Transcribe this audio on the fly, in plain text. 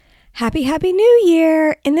Happy New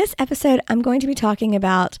Year! In this episode, I'm going to be talking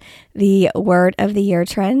about the Word of the Year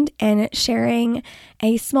trend and sharing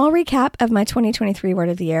a small recap of my 2023 Word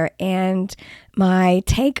of the Year and my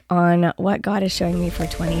take on what God is showing me for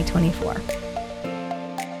 2024.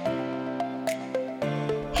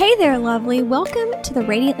 Hey there, lovely. Welcome to the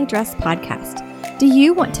Radiantly Dressed podcast. Do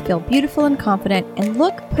you want to feel beautiful and confident and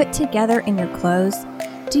look put together in your clothes?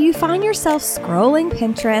 Do you find yourself scrolling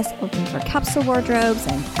Pinterest looking for capsule wardrobes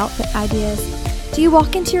and outfit ideas? Do you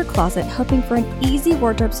walk into your closet hoping for an easy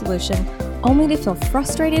wardrobe solution only to feel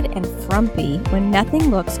frustrated and frumpy when nothing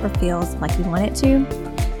looks or feels like you want it to?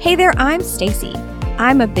 Hey there, I'm Stacy.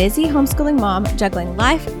 I'm a busy homeschooling mom juggling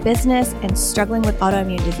life, business, and struggling with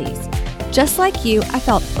autoimmune disease. Just like you, I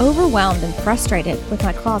felt overwhelmed and frustrated with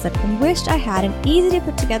my closet and wished I had an easy to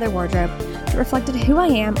put together wardrobe that reflected who I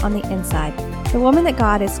am on the inside, the woman that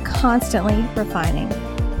God is constantly refining.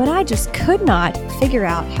 But I just could not figure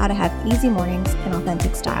out how to have easy mornings and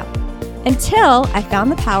authentic style until I found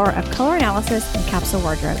the power of color analysis and capsule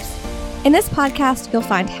wardrobes. In this podcast, you'll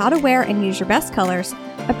find how to wear and use your best colors,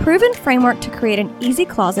 a proven framework to create an easy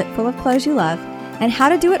closet full of clothes you love, and how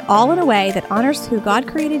to do it all in a way that honors who God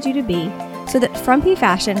created you to be so that frumpy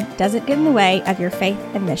fashion doesn't get in the way of your faith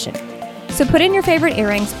and mission. So put in your favorite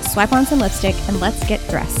earrings, swipe on some lipstick, and let's get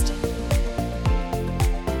dressed.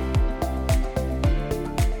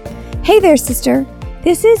 Hey there, sister.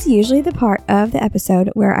 This is usually the part of the episode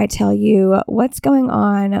where I tell you what's going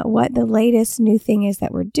on, what the latest new thing is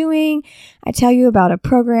that we're doing. I tell you about a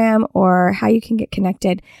program or how you can get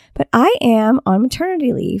connected, but I am on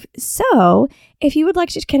maternity leave. So if you would like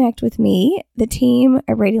to connect with me, the team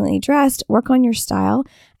at Radiantly Dressed, work on your style,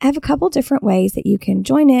 I have a couple different ways that you can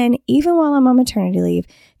join in even while I'm on maternity leave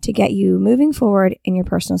to get you moving forward in your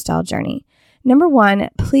personal style journey. Number one,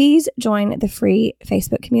 please join the free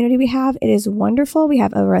Facebook community we have. It is wonderful. We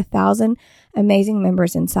have over 1,000 amazing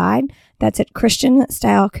members inside. That's at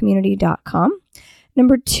christianstylecommunity.com.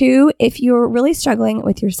 Number two, if you're really struggling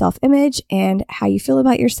with your self-image and how you feel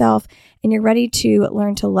about yourself, and you're ready to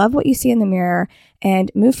learn to love what you see in the mirror and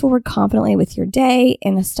move forward confidently with your day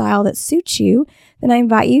in a style that suits you, then I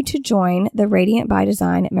invite you to join the Radiant by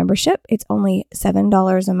Design membership. It's only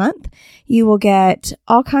 $7 a month. You will get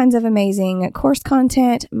all kinds of amazing course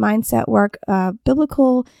content, mindset work,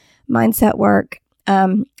 biblical mindset work,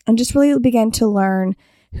 and just really begin to learn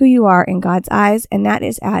who you are in God's eyes. And that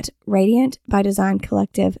is at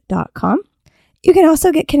radiantbydesigncollective.com. You can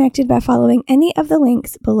also get connected by following any of the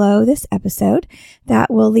links below this episode that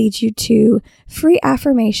will lead you to free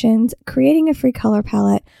affirmations, creating a free color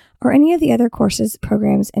palette, or any of the other courses,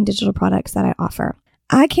 programs, and digital products that I offer.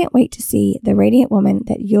 I can't wait to see the radiant woman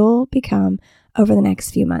that you'll become over the next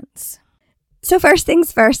few months. So first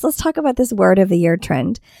things first, let's talk about this Word of the Year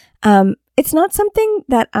trend. It's not something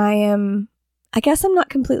that I guess I'm not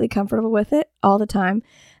completely comfortable with it all the time.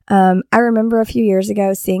 I remember a few years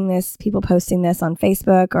ago seeing this, people posting this on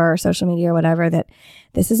Facebook or social media or whatever, that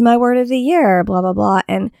this is my word of the year, blah, blah, blah.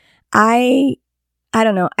 And I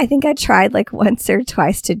don't know. I think I tried like once or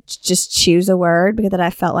twice to just choose a word because that I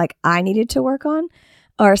felt like I needed to work on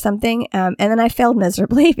or something. And then I failed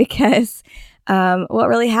miserably because what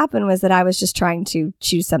really happened was that I was just trying to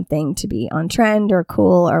choose something to be on trend or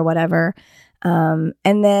cool or whatever. And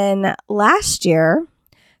then last year,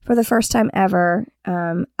 for the first time ever,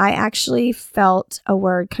 I actually felt a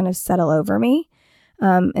word kind of settle over me,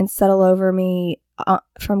 and settle over me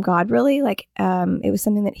from God, really. Like it was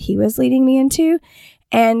something that He was leading me into,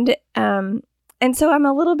 and so I'm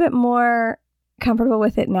a little bit more comfortable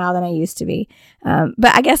with it now than I used to be.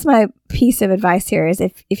 But I guess my piece of advice here is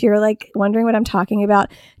if you're like wondering what I'm talking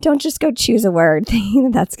about, don't just go choose a word thinking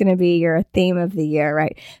that that's going to be your theme of the year,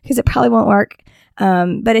 right? Because it probably won't work.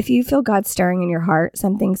 But if you feel God stirring in your heart,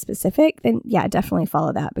 something specific, then yeah, definitely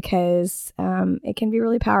follow that because it can be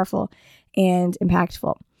really powerful and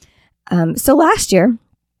impactful. So last year,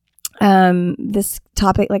 this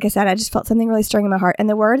topic, like I said, I just felt something really stirring in my heart. And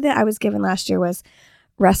the word that I was given last year was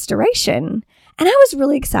restoration. And I was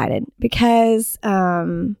really excited because,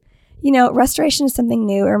 restoration is something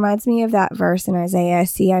new. It reminds me of that verse in Isaiah,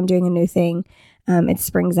 see, I'm doing a new thing. It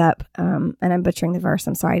springs up, and I'm butchering the verse.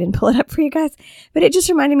 I'm sorry I didn't pull it up for you guys, but it just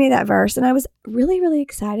reminded me of that verse. And I was really, really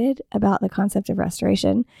excited about the concept of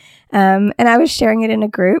restoration. And I was sharing it in a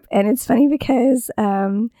group, and it's funny because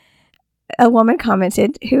a woman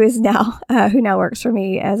commented who now works for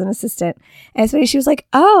me as an assistant. And it's funny, she was like,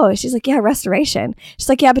 oh, she's like, yeah, restoration. She's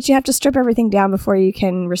like, yeah, but you have to strip everything down before you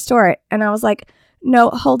can restore it. And I was like, no,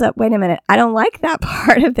 hold up, wait a minute. I don't like that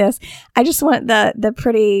part of this. I just want the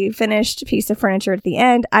pretty finished piece of furniture at the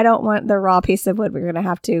end. I don't want the raw piece of wood we're going to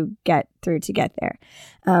have to get through to get there.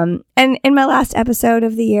 And in my last episode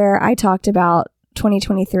of the year, I talked about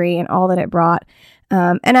 2023 and all that it brought.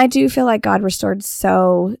 And I do feel like God restored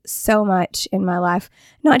so much in my life,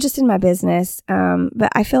 not just in my business,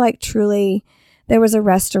 but I feel like truly there was a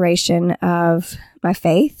restoration of my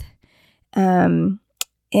faith, in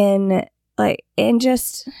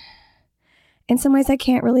some ways I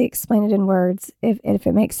can't really explain it in words, if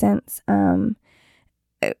it makes sense.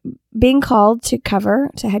 Being called to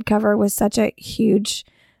head cover was such a huge,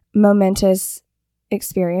 momentous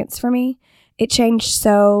experience for me. It changed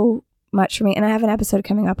so much for me, and I have an episode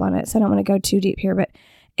coming up on it, so I don't want to go too deep here, but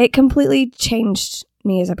it completely changed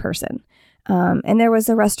me as a person. And there was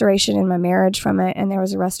a restoration in my marriage from it, and there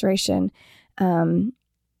was a restoration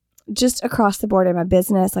just across the board in my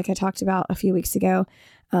business, like I talked about a few weeks ago.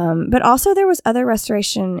 But also there was other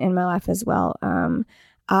restoration in my life as well.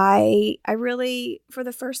 I really, for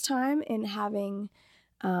the first time in having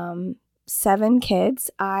 7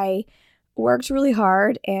 kids, I worked really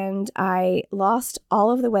hard and I lost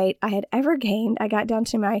all of the weight I had ever gained. I got down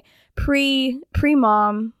to my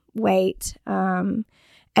pre-mom weight.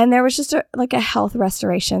 And there was just a health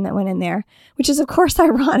restoration that went in there, which is of course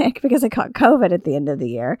ironic because I caught COVID at the end of the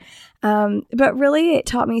year. But really it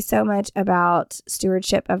taught me so much about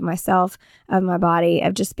stewardship of myself, of my body,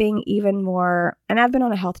 of just being even more, and I've been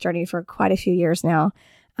on a health journey for quite a few years now.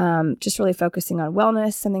 Just really focusing on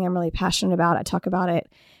wellness, something I'm really passionate about. I talk about it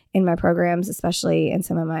in my programs, especially in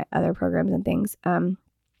some of my other programs and things.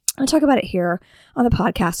 I talk about it here on the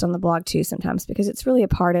podcast, on the blog too, sometimes, because it's really a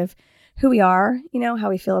part of who we are, how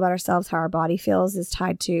we feel about ourselves, how our body feels is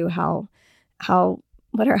tied to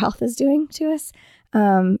what our health is doing to us.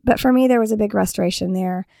 But for me, there was a big restoration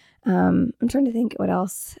there. I'm trying to think what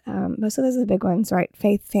else. Most of those are the big ones, right?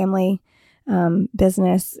 Faith, family,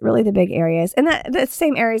 business, really the big areas. And the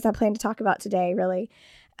same areas I plan to talk about today, really.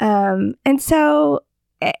 And so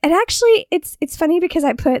it's funny because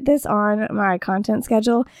I put this on my content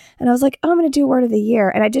schedule and I was like, I'm going to do a word of the year.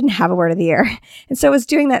 And I didn't have a word of the year. And so I was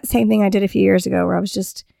doing that same thing I did a few years ago where I was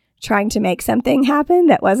just trying to make something happen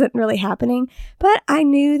that wasn't really happening. But I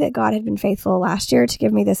knew that God had been faithful last year to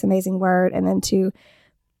give me this amazing word and then to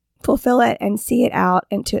fulfill it and see it out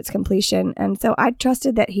into its completion. And so I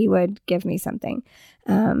trusted that he would give me something.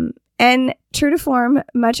 And true to form,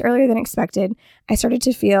 much earlier than expected, I started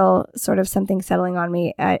to feel sort of something settling on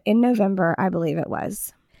me in November, I believe it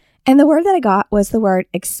was. And the word that I got was the word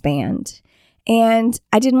expand. And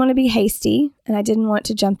I didn't want to be hasty and I didn't want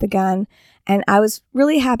to jump the gun. And I was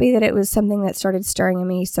really happy that it was something that started stirring in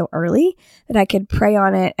me so early that I could pray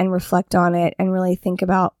on it and reflect on it and really think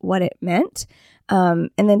about what it meant. And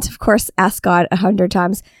then, of course, ask God 100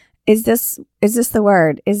 times, Is this the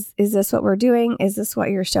word? Is this what we're doing? Is this what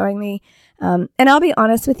you're showing me? And I'll be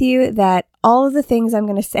honest with you that all of the things I'm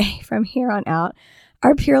going to say from here on out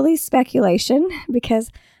are purely speculation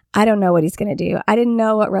because I don't know what he's going to do. I didn't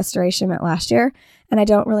know what restoration meant last year, and I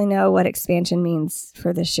don't really know what expansion means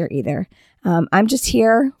for this year either. I'm just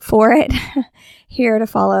here for it, here to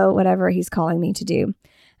follow whatever he's calling me to do.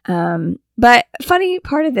 But funny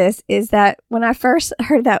part of this is that when I first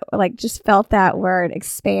heard that, just felt that word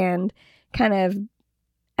expand kind of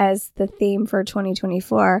as the theme for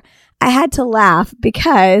 2024, I had to laugh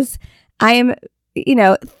because I am,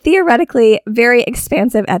 theoretically very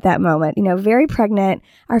expansive at that moment, very pregnant.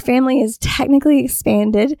 Our family is technically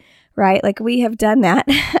expanded, right? We have done that.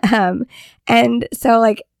 And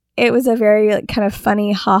so it was a very kind of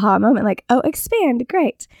funny haha moment, oh, expand,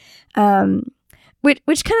 great.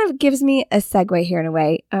 Which kind of gives me a segue here in a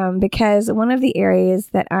way, because one of the areas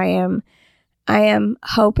that I am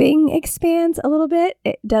hoping expands a little bit,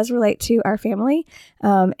 it does relate to our family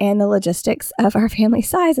and the logistics of our family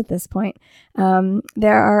size at this point.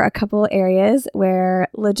 There are a couple areas where,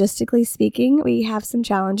 logistically speaking, we have some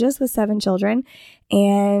challenges with 7 children,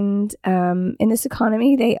 and in this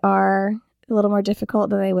economy, they are a little more difficult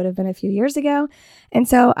than they would have been a few years ago. And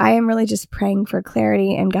so I am really just praying for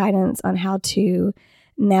clarity and guidance on how to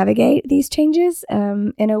navigate these changes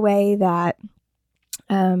in a way that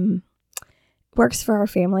works for our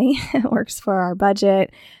family, works for our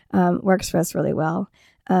budget, works for us really well.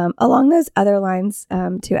 Along those other lines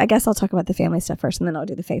too, I guess I'll talk about the family stuff first and then I'll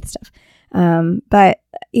do the faith stuff. But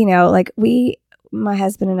my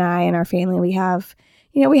husband and I and our family, we have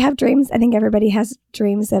dreams. I think everybody has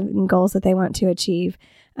dreams and goals that they want to achieve.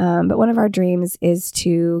 But one of our dreams is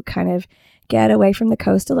to kind of get away from the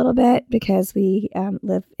coast a little bit because we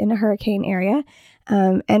live in a hurricane area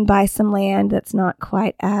and buy some land that's not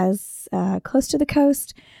quite as close to the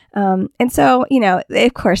coast. And so,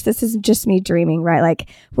 of course, this is just me dreaming, right? Like,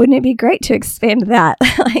 wouldn't it be great to expand that,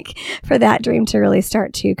 like for that dream to really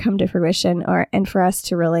start to come to fruition and for us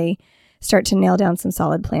to really start to nail down some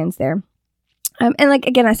solid plans there. And like,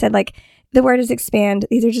 again, I said, like, the word is expand.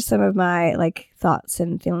 These are just some of my like thoughts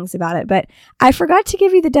and feelings about it. But I forgot to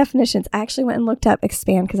give you the definitions. I actually went and looked up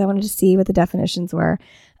expand because I wanted to see what the definitions were.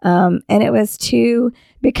 And it was to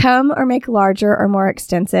become or make larger or more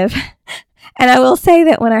extensive. And I will say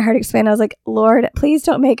that when I heard expand, I was like, Lord, please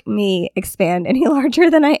don't make me expand any larger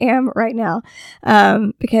than I am right now.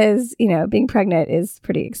 Because, being pregnant is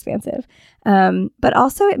pretty expansive. But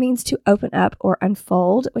also it means to open up or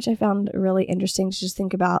unfold, which I found really interesting to just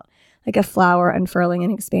think about, like a flower unfurling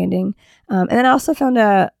and expanding. And then I also found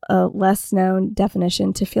a less known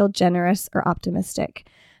definition to feel generous or optimistic.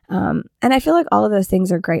 And I feel like all of those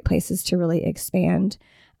things are great places to really expand.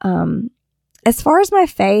 As far as my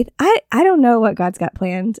faith, I don't know what God's got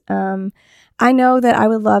planned. I know that I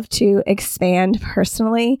would love to expand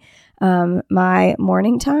personally my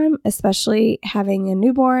morning time, especially having a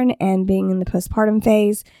newborn and being in the postpartum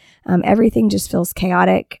phase. Everything just feels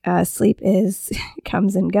chaotic. Sleep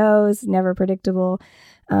comes and goes, never predictable.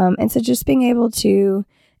 And so just being able to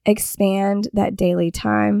expand that daily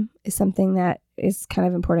time is something that is kind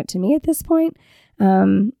of important to me at this point.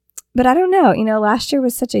 But I don't know, last year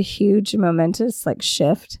was such a huge momentous like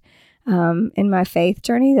shift in my faith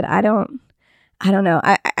journey that I don't know.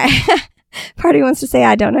 I part of me wants to say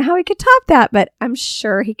I don't know how he could top that, but I'm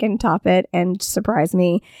sure he can top it and surprise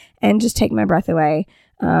me and just take my breath away.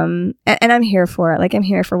 And I'm here for it. Like, I'm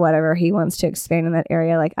here for whatever he wants to expand in that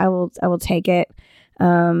area. Like, I will take it.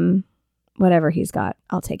 Whatever he's got,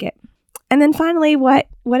 I'll take it. And then finally, what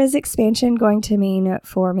is expansion going to mean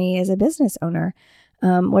for me as a business owner?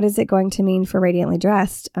 What is it going to mean for Radiantly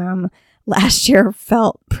Dressed? Last year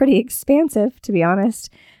felt pretty expansive, to be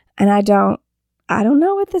honest. And I don't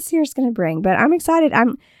know what this year's going to bring, but I'm excited.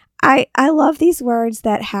 I love these words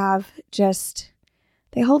that have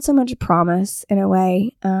they hold so much promise in a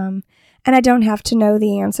way. And I don't have to know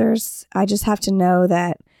the answers. I just have to know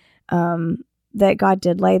that God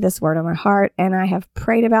did lay this word on my heart, and I have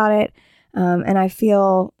prayed about it. And I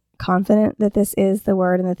feel confident that this is the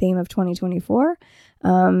word and the theme of 2024.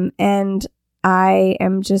 And I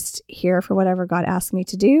am just here for whatever God asked me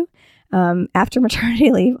to do. After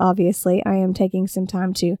maternity leave, obviously, I am taking some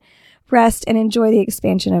time to rest and enjoy the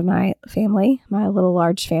expansion of my family, my little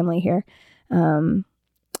large family here.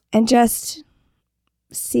 And just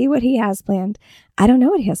see what he has planned. I don't know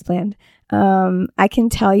what he has planned. I can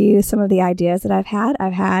tell you some of the ideas that I've had.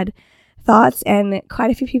 I've had thoughts, and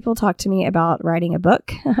quite a few people talk to me about writing a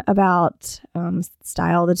book about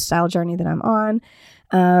the style journey that I'm on.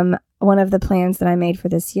 One of the plans that I made for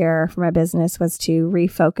this year for my business was to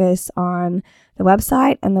refocus on the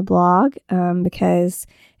website and the blog because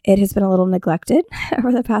it has been a little neglected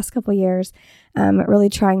over the past couple years. Really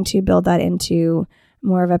trying to build that into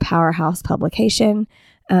more of a powerhouse publication.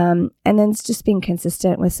 And then just being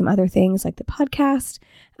consistent with some other things like the podcast.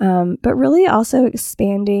 But really also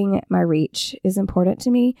expanding my reach is important to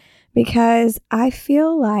me because I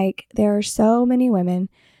feel like there are so many women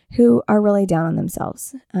who are really down on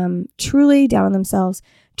themselves, truly down on themselves,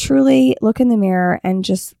 truly look in the mirror and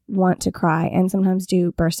just want to cry and sometimes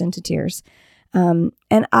do burst into tears. And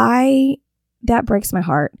that breaks my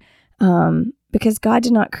heart. Because God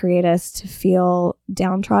did not create us to feel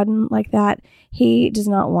downtrodden like that. He does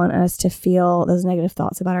not want us to feel those negative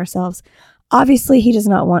thoughts about ourselves. Obviously, he does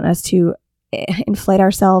not want us to inflate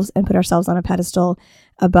ourselves and put ourselves on a pedestal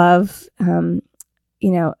above, I'm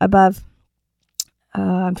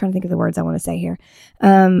trying to think of the words I want to say here.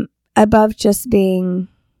 Above just being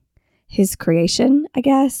his creation, I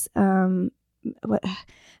guess. The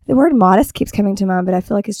word modest keeps coming to mind, but I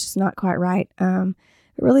feel like it's just not quite right.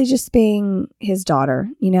 Really just being his daughter,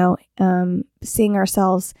 seeing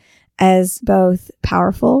ourselves as both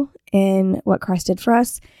powerful in what Christ did for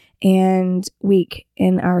us and weak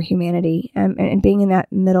in our humanity, and being in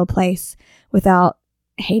that middle place without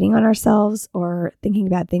hating on ourselves or thinking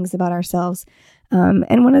bad things about ourselves.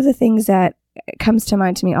 And one of the things that comes to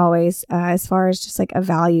mind to me always, as far as just like a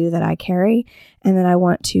value that I carry and that I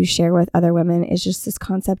want to share with other women, is just this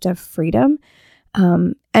concept of freedom.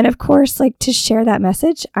 And of course, like, to share that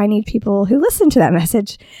message, I need people who listen to that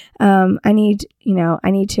message. I need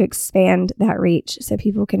to expand that reach so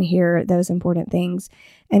people can hear those important things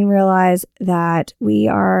and realize that we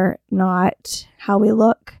are not how we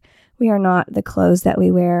look. We are not the clothes that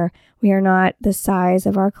we wear. We are not the size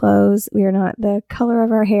of our clothes. We are not the color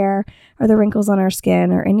of our hair or the wrinkles on our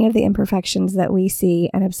skin or any of the imperfections that we see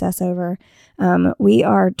and obsess over. We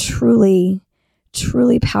are truly,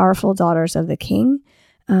 truly powerful daughters of the King.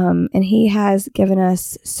 And he has given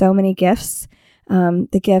us so many gifts,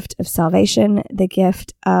 the gift of salvation, the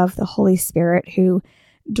gift of the Holy Spirit who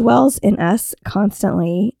dwells in us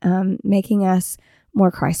constantly, making us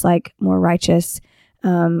more Christ-like, more righteous,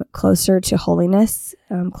 closer to holiness,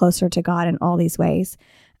 closer to God in all these ways.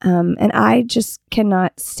 And I just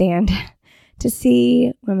cannot stand to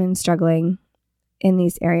see women struggling in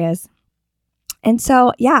these areas. And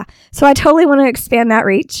so, so I totally want to expand that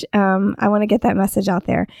reach. I want to get that message out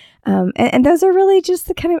there. And those are really just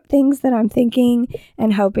the kind of things that I'm thinking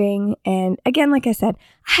and hoping. And again, like I said,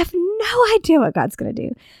 I have no idea what God's going to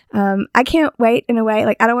do. I can't wait in a way.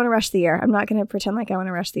 Like, I don't want to rush the year. I'm not going to pretend like I want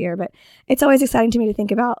to rush the year, but it's always exciting to me to think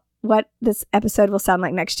about what this episode will sound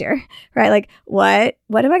like next year, right? Like, what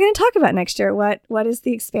am I going to talk about next year? What is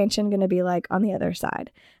the expansion going to be like on the other side?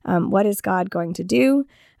 What is God going to do?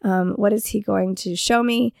 What is he going to show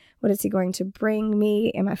me? What is he going to bring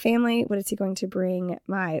me and my family? What is he going to bring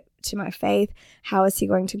to my faith? How is he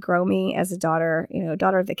going to grow me as a daughter,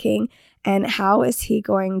 daughter of the King? And how is he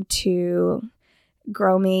going to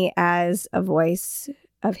grow me as a voice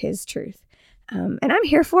of his truth? And I'm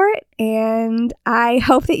here for it. And I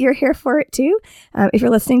hope that you're here for it too. If you're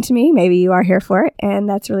listening to me, maybe you are here for it. And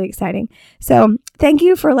that's really exciting. So thank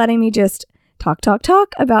you for letting me just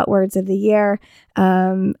talk about words of the year.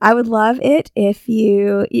 I would love it if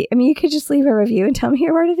you could just leave a review and tell me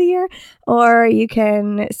your word of the year, or you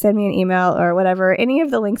can send me an email or whatever, any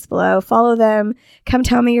of the links below, follow them, come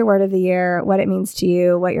tell me your word of the year, what it means to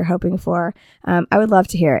you, what you're hoping for. I would love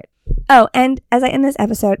to hear it. Oh, and as I end this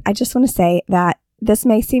episode, I just want to say that this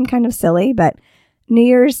may seem kind of silly, but New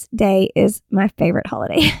Year's Day is my favorite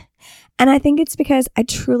holiday. And I think it's because I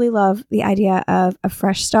truly love the idea of a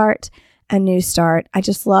fresh start, a new start. I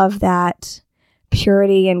just love that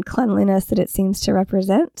purity and cleanliness that it seems to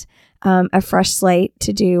represent, a fresh slate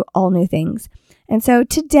to do all new things. And so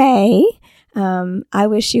today, I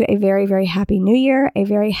wish you a very, very happy new year, a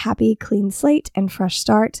very happy clean slate and fresh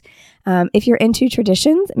start. If you're into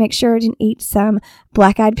traditions, make sure to eat some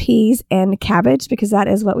black-eyed peas and cabbage, because that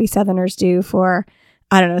is what we Southerners do for,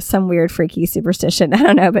 I don't know, some weird freaky superstition. I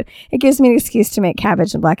don't know, but it gives me an excuse to make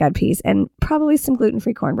cabbage and black-eyed peas and probably some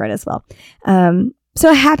gluten-free cornbread as well. So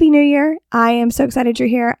a happy new year. I am so excited you're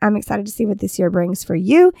here. I'm excited to see what this year brings for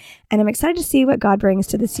you. And I'm excited to see what God brings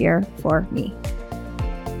to this year for me.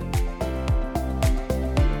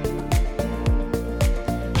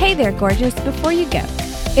 Hey there, gorgeous. Before you go,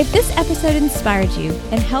 if this episode inspired you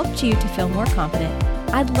and helped you to feel more confident,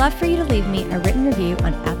 I'd love for you to leave me a written review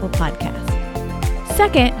on Apple Podcasts.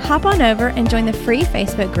 Second, hop on over and join the free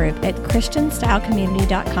Facebook group at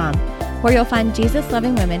christianstylecommunity.com, where you'll find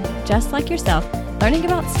Jesus-loving women just like yourself learning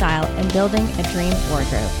about style and building a dream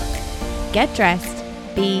wardrobe. Get dressed,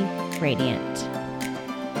 be radiant.